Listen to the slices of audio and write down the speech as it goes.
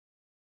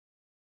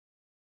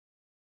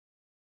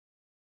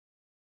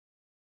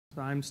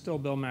So I'm still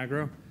Bill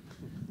Magro.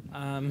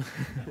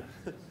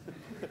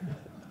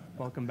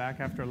 Welcome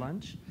back after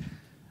lunch.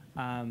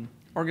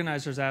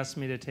 Organizers asked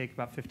me to take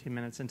about 15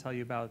 minutes and tell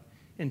you about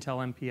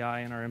Intel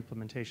MPI and our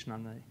implementation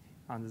on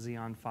the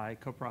Xeon Phi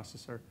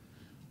coprocessor,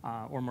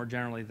 or more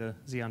generally, the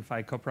Xeon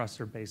Phi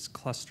coprocessor-based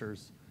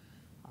clusters.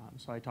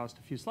 So I tossed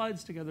a few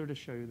slides together to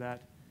show you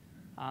that.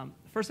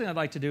 The first thing I'd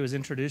like to do is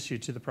introduce you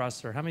to the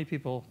processor. How many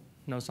people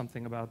know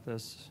something about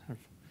this?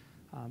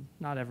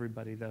 Not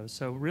everybody, though.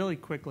 So really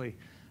quickly,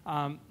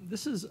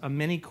 this is a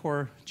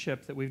mini-core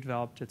chip that we've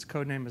developed. Its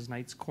code name is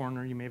Knight's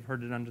Corner. You may have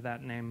heard it under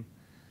that name.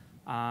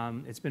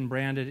 It's been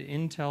branded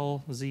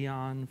Intel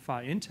Xeon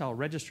Phi, Intel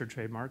registered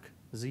trademark,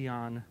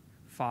 Xeon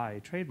Phi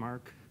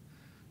trademark,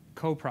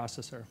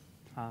 coprocessor.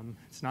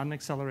 It's not an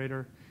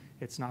accelerator.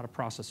 It's not a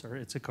processor.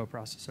 It's a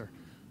coprocessor.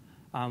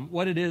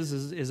 What it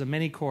is a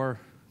mini-core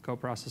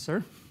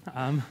coprocessor,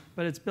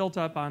 but it's built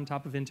up on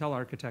top of Intel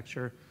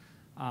architecture.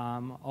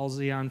 All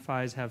Xeon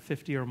Phis have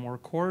 50 or more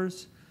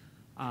cores.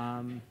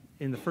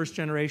 In the first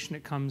generation,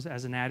 it comes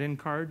as an add-in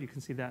card. You can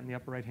see that in the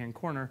upper right-hand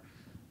corner.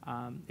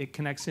 It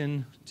connects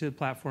in to the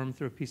platform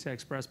through a PCI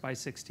Express by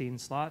 16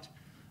 slot.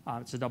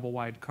 It's a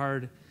double-wide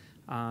card,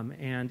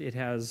 and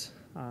there's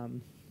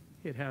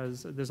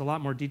a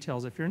lot more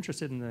details. If you're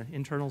interested in the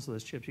internals of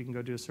those chips, you can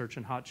go do a search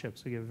in Hot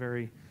Chips. We give a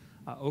very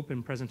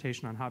open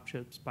presentation on Hot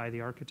Chips by the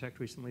architect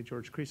recently,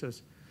 George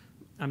Krisos.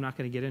 I'm not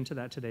going to get into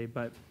that today,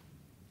 but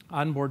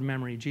onboard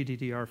memory,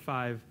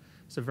 GDDR5,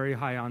 it's a very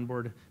high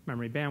onboard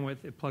memory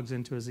bandwidth. It plugs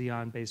into a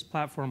Xeon-based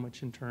platform,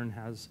 which in turn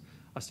has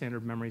a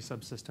standard memory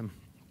subsystem.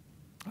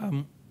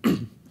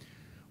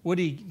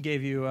 Woody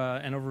gave you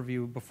an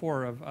overview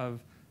before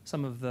of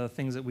some of the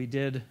things that we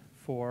did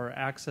for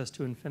access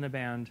to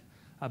InfiniBand,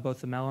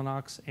 both the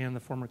Mellanox and the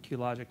former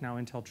QLogic, now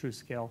Intel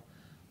TrueScale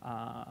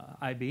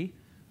IB.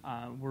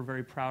 We're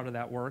very proud of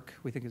that work.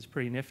 We think it's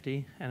pretty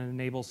nifty, and it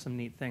enables some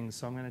neat things.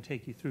 So I'm going to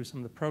take you through some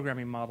of the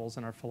programming models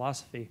and our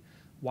philosophy,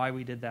 why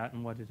we did that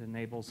and what it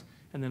enables,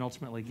 and then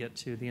ultimately get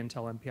to the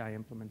Intel MPI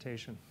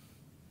implementation.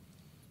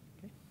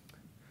 Okay.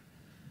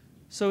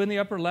 So in the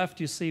upper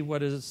left, you see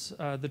what is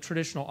the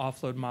traditional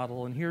offload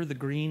model. And here the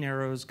green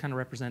arrows kind of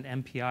represent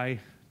MPI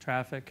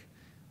traffic.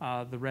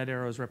 The red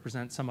arrows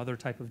represent some other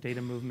type of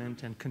data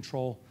movement and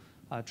control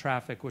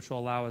traffic, which will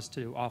allow us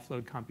to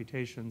offload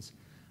computations.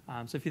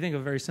 So if you think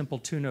of a very simple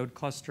two-node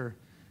cluster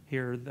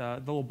here, the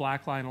little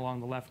black line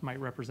along the left might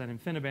represent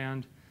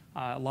InfiniBand.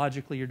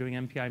 Logically, you're doing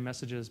MPI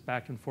messages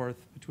back and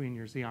forth between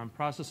your Xeon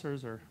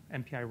processors or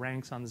MPI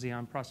ranks on the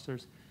Xeon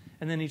processors.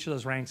 And then each of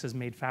those ranks is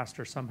made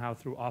faster somehow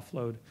through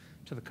offload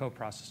to the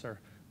coprocessor,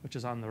 which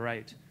is on the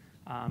right.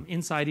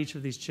 Inside each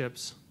of these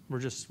chips, we're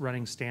just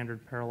running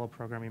standard parallel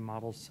programming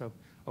models. So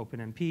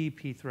OpenMP,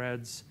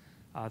 pthreads,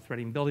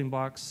 threading building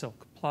blocks,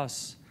 Silk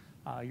Plus,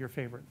 your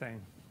favorite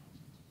thing.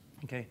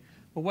 Okay.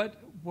 But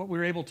what we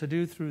were able to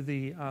do through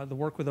the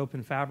work with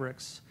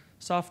OpenFabrics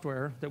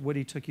software that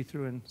Woody took you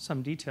through in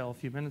some detail a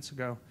few minutes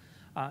ago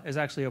is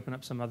actually open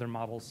up some other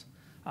models.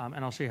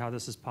 And I'll show you how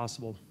this is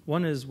possible.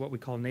 One is what we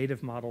call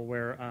native model,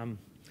 where,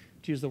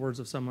 to use the words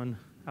of someone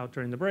out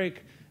during the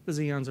break, the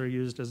Xeons are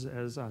used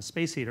as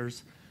space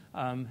heaters,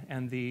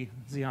 and the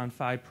Xeon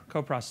Phi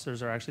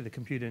coprocessors are actually the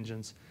compute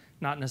engines,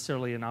 not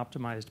necessarily an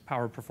optimized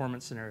power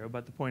performance scenario,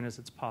 but the point is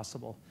it's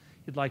possible.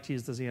 You'd like to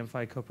use the Xeon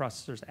Phi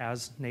coprocessors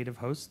as native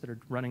hosts that are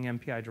running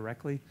MPI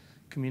directly,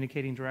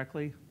 communicating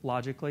directly,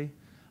 logically.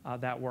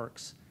 That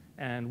works.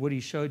 And Woody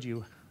showed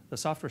you the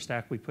software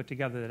stack we put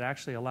together that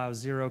actually allows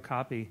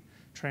zero-copy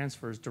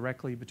transfers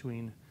directly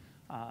between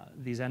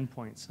these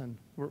endpoints. And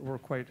we're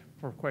quite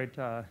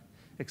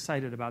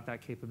excited about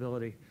that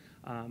capability.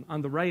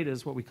 On the right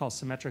is what we call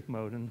symmetric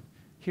mode. And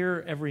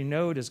here, every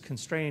node is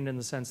constrained in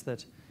the sense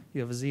that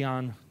you have a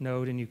Xeon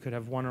node and you could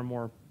have one or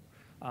more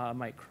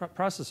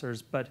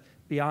processors, but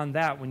beyond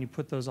that, when you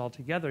put those all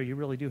together, you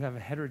really do have a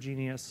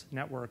heterogeneous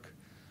network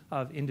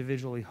of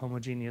individually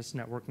homogeneous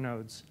network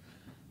nodes.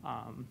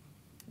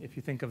 If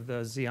you think of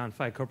the Xeon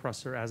Phi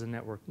coprocessor as a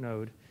network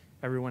node,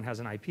 everyone has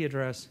an IP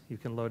address, you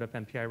can load up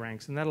MPI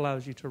ranks, and that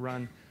allows you to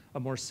run a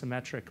more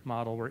symmetric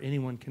model where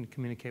anyone can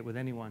communicate with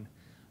anyone.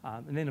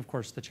 And then, of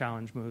course, the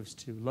challenge moves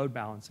to load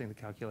balancing the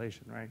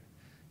calculation, right?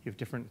 You have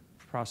different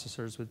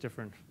processors with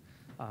different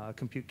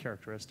compute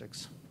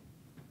characteristics.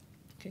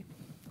 Okay.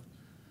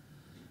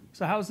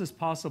 So how is this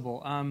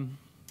possible?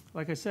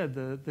 Like I said,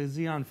 the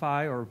Xeon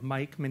Phi, or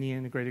Mike Mini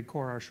Integrated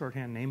Core, our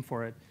shorthand name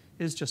for it,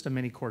 is just a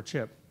mini-core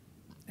chip.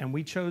 And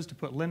we chose to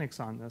put Linux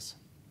on this.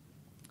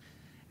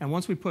 And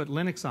once we put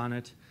Linux on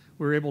it,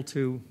 we were able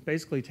to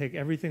basically take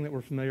everything that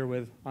we're familiar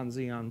with on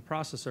Xeon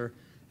processor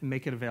and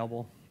make it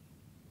available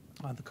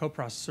on the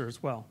coprocessor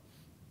as well.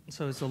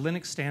 So it's a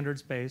Linux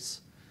standards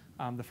base.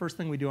 The first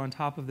thing we do on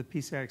top of the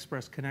PCI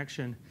Express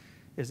connection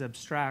is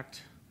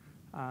abstract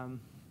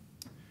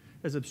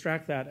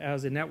that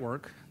as a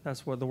network.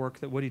 That's what the work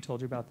that Woody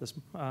told you about this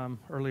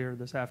earlier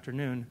this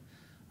afternoon.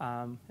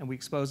 And we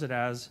expose it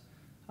as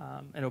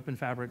an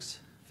OpenFabrics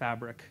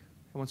fabric.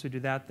 And once we do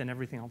that, then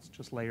everything else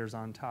just layers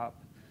on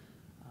top.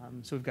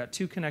 So we've got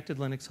two connected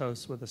Linux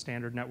hosts with a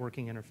standard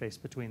networking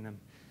interface between them.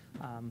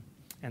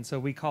 And so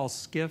we call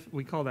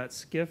that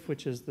SCIF,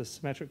 which is the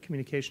symmetric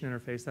communication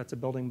interface. That's a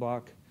building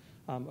block.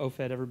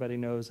 OFED, everybody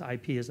knows.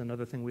 IP is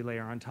another thing we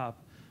layer on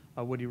top.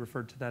 Woody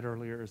referred to that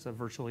earlier as a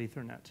virtual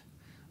Ethernet.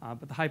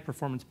 But the high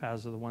performance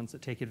paths are the ones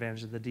that take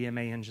advantage of the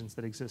DMA engines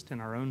that exist in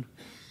our own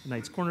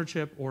Knight's Corner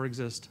chip or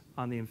exist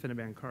on the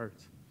InfiniBand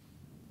cards.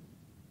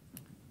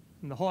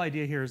 And the whole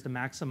idea here is to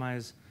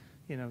maximize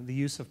the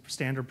use of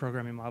standard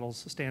programming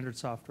models, standard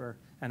software,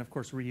 and of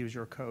course reuse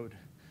your code.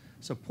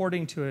 So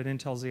porting to an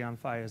Intel Xeon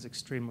Phi is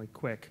extremely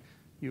quick.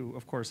 You,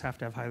 of course, have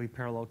to have highly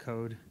parallel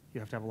code. You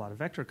have to have a lot of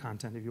vector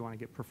content if you want to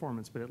get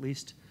performance, but at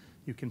least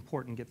you can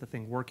port and get the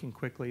thing working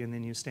quickly and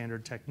then use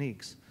standard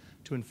techniques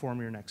to inform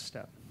your next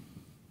step.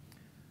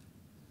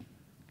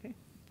 Okay.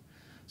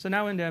 So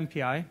now into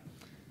MPI.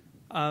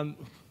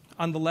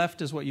 On the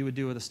left is what you would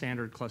do with a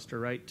standard cluster,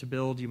 right? To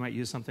build, you might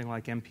use something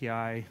like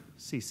MPI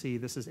CC.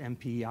 This is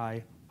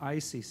MPI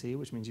ICC,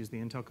 which means use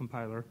the Intel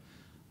compiler,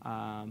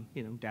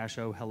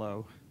 -o,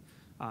 hello.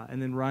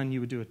 And then run, you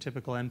would do a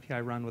typical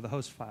MPI run with a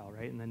host file,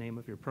 right, in the name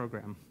of your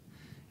program.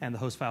 And the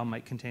host file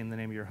might contain the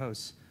name of your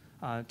host.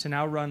 To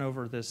now run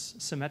over this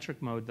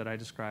symmetric mode that I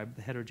described,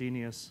 the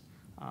heterogeneous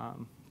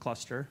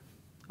cluster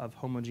of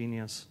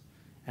homogeneous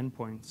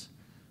endpoints,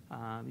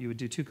 you would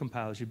do two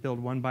compilers. You build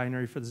one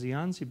binary for the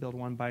Xeons. You build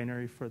one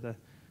binary for the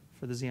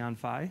Xeon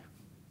Phi.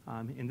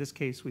 In this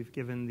case, we've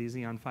given the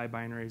Xeon Phi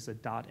binaries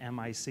a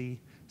 .mic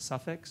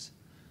suffix.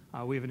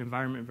 We have an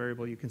environment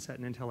variable you can set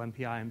in Intel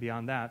MPI, and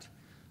beyond that,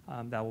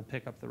 that will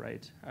pick up the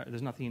right.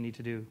 There's nothing you need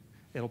to do.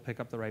 It'll pick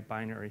up the right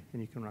binary,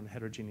 and you can run a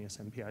heterogeneous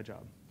MPI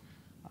job.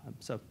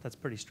 So that's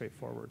pretty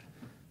straightforward.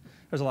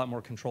 There's a lot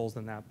more controls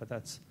than that, but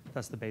that's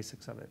the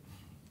basics of it.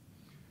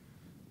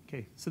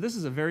 Okay, so this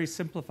is a very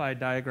simplified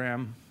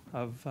diagram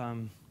of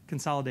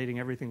consolidating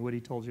everything Woody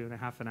told you in a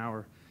half an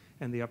hour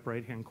in the upper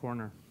right-hand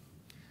corner.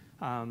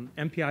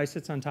 MPI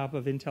sits on top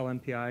of Intel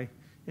MPI.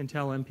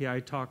 Intel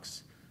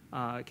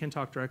MPI can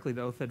talk directly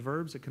to OFED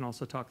verbs. It can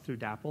also talk through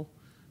DAPL.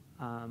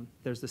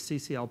 There's the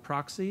CCL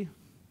proxy,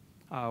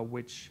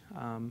 which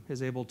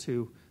is able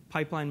to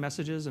pipeline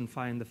messages and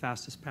find the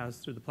fastest paths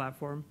through the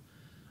platform.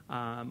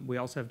 We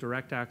also have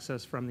direct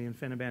access from the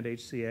InfiniBand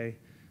HCA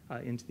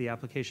into the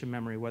application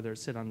memory, whether it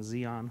sit on the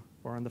Xeon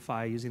or on the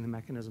Phi, using the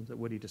mechanisms that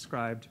Woody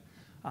described.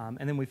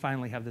 And then we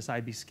finally have this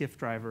IB SCIF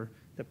driver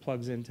that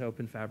plugs into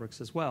OpenFabrics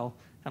as well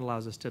and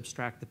allows us to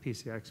abstract the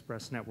PCI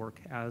Express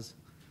network as,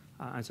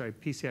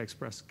 PCI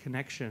Express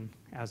connection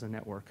as a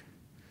network.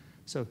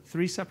 So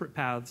 3 separate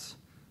paths,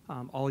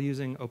 all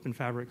using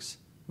OpenFabrics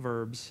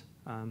verbs.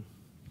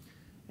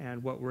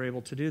 And what we're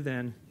able to do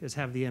then is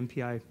have the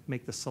MPI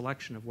make the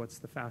selection of what's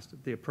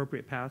the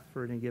appropriate path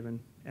for any given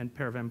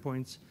pair of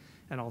endpoints,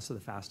 and also the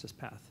fastest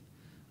path.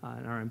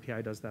 And our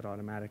MPI does that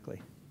automatically.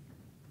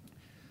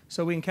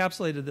 So we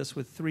encapsulated this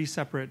with 3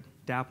 separate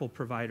DAPL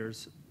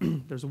providers.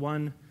 There's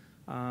one,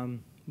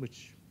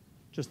 which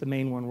just the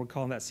main one, we're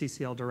calling that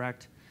CCL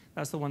Direct.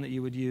 That's the one that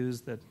you would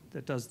use that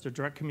does the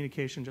direct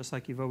communication just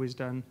like you've always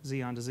done,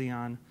 Xeon to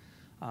Xeon,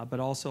 but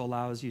also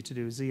allows you to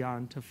do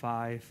Xeon to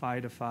Phi, Phi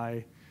to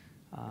Phi,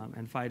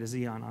 and Phi to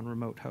Xeon on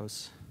remote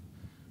hosts.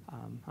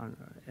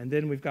 And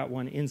then we've got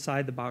one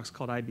inside the box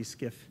called IB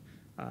SCIF,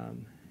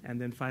 and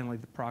then finally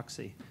the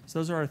proxy. So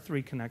those are our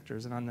 3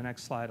 connectors, and on the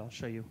next slide I'll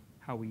show you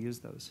how we use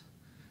those.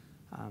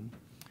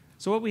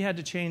 So what we had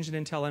to change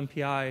in Intel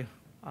MPI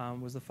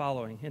was the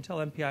following.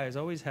 Intel MPI has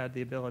always had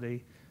the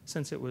ability,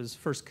 since it was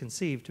first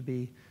conceived, to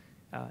be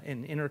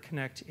an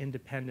interconnect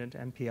independent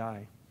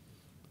MPI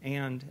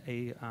and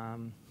a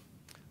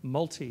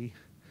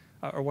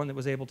or one that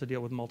was able to deal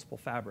with multiple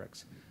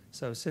fabrics.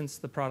 So since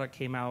the product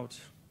came out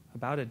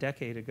about a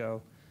decade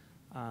ago,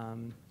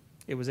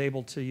 it was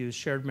able to use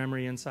shared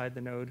memory inside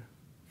the node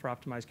for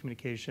optimized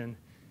communication,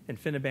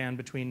 InfiniBand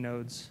between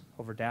nodes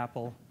over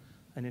DAPL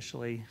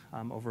initially,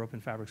 over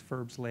OpenFabrics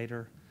verbs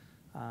later.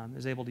 It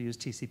was able to use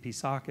TCP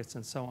sockets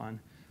and so on.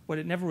 What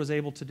it never was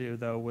able to do,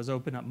 though, was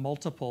open up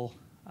multiple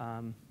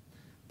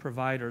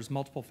providers,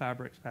 multiple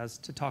fabrics as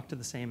to talk to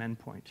the same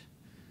endpoint.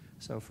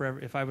 So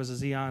if I was a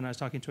Xeon and I was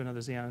talking to another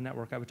Xeon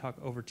network, I would talk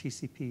over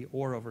TCP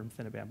or over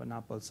InfiniBand, but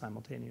not both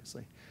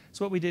simultaneously.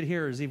 So what we did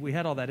here is if we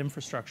had all that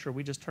infrastructure,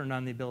 we just turned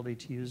on the ability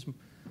to use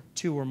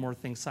 2 or more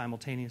things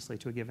simultaneously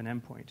to a given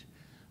endpoint.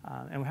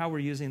 And how we're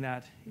using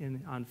that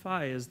on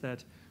Phi is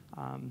that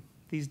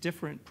these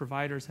different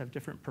providers have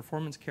different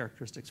performance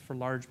characteristics for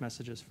large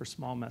messages, for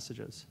small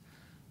messages.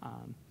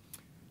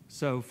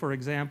 So for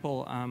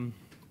example,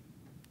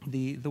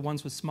 the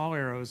ones with small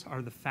arrows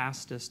are the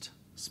fastest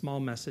small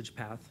message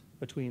path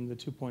between the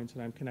 2 points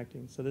that I'm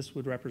connecting. So this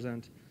would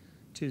represent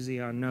 2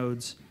 Xeon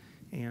nodes,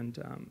 and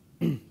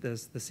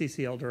the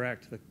CCL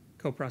Direct, the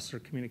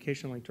coprocessor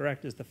communication link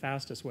direct, is the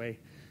fastest way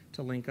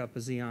to link up a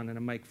Xeon and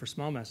a mic for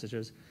small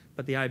messages.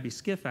 But the IB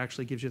SCIF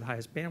actually gives you the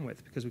highest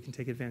bandwidth because we can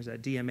take advantage of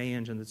that DMA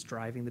engine that's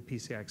driving the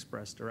PCI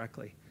Express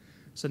directly.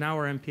 So now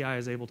our MPI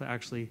is able to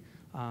actually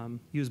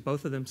use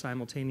both of them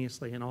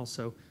simultaneously and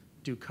also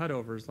do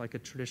cutovers like a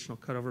traditional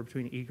cutover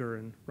between eager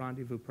and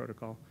rendezvous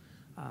protocol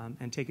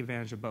and take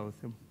advantage of both.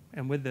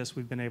 And with this,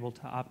 we've been able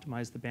to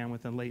optimize the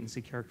bandwidth and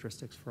latency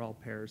characteristics for all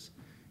pairs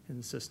in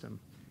the system.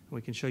 And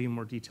we can show you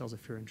more details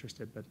if you're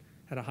interested, but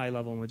at a high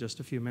level and with just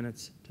a few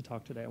minutes to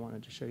talk today, I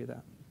wanted to show you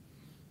that.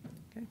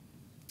 Okay.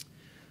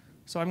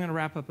 So I'm going to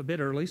wrap up a bit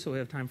early so we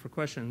have time for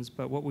questions,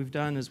 but what we've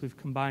done is we've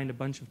combined a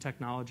bunch of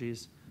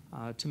technologies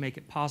to make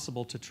it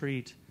possible to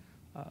treat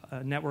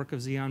a network of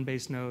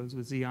Xeon-based nodes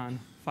with Xeon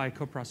Phi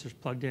coprocessors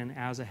plugged in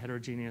as a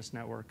heterogeneous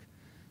network.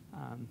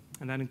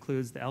 And that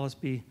includes the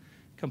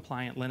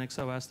LSB-compliant Linux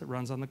OS that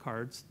runs on the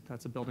cards.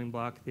 That's a building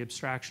block. The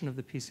abstraction of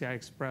the PCI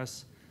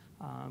Express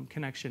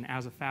connection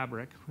as a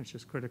fabric, which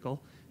is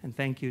critical. And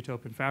thank you to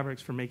Open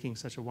Fabrics for making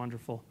such a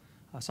wonderful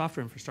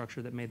software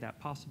infrastructure that made that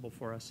possible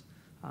for us.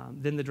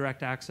 Then the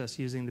direct access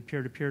using the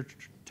peer-to-peer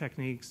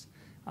techniques,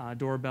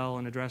 doorbell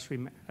and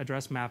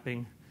address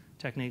mapping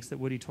techniques that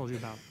Woody told you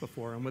about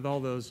before. And with all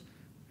those,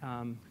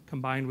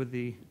 combined with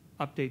the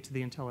update to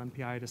the Intel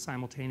MPI to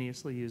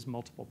simultaneously use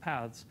multiple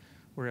paths,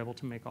 we're able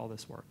to make all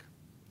this work.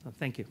 So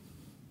thank you.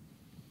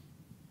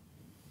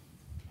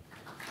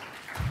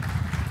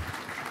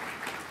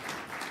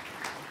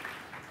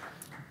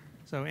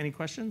 So any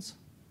questions?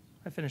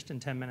 I finished in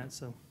 10 minutes,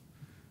 so.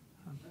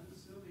 I'm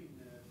assuming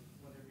that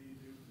whatever you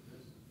do for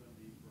this is going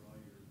to be for all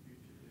your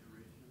future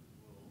iterations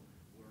will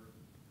work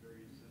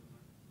very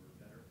similar or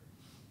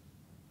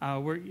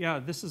better? Yeah,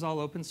 this is all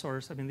open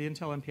source. I mean, the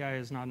Intel MPI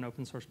is not an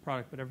open source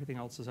product, but everything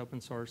else is open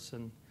source.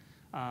 And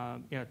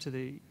yeah, to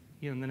the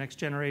the next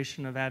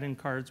generation of add-in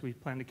cards, we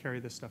plan to carry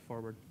this stuff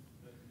forward.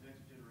 But the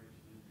next generation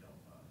Intel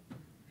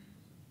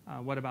Phi.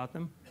 What about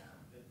them? It's going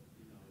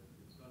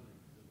to,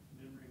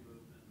 the memory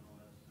movement and all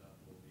that stuff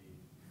will be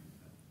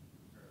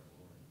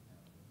comparable.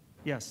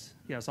 Yes,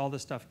 all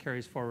this stuff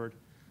carries forward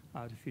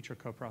to future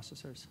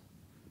coprocessors.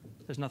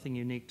 There's nothing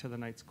unique to the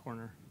Knight's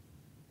Corner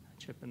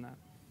chip in that.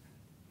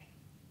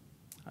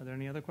 Are there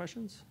any other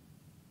questions?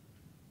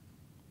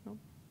 No?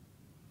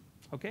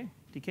 Okay,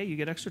 DK, you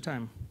get extra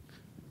time.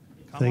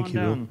 Come on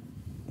down.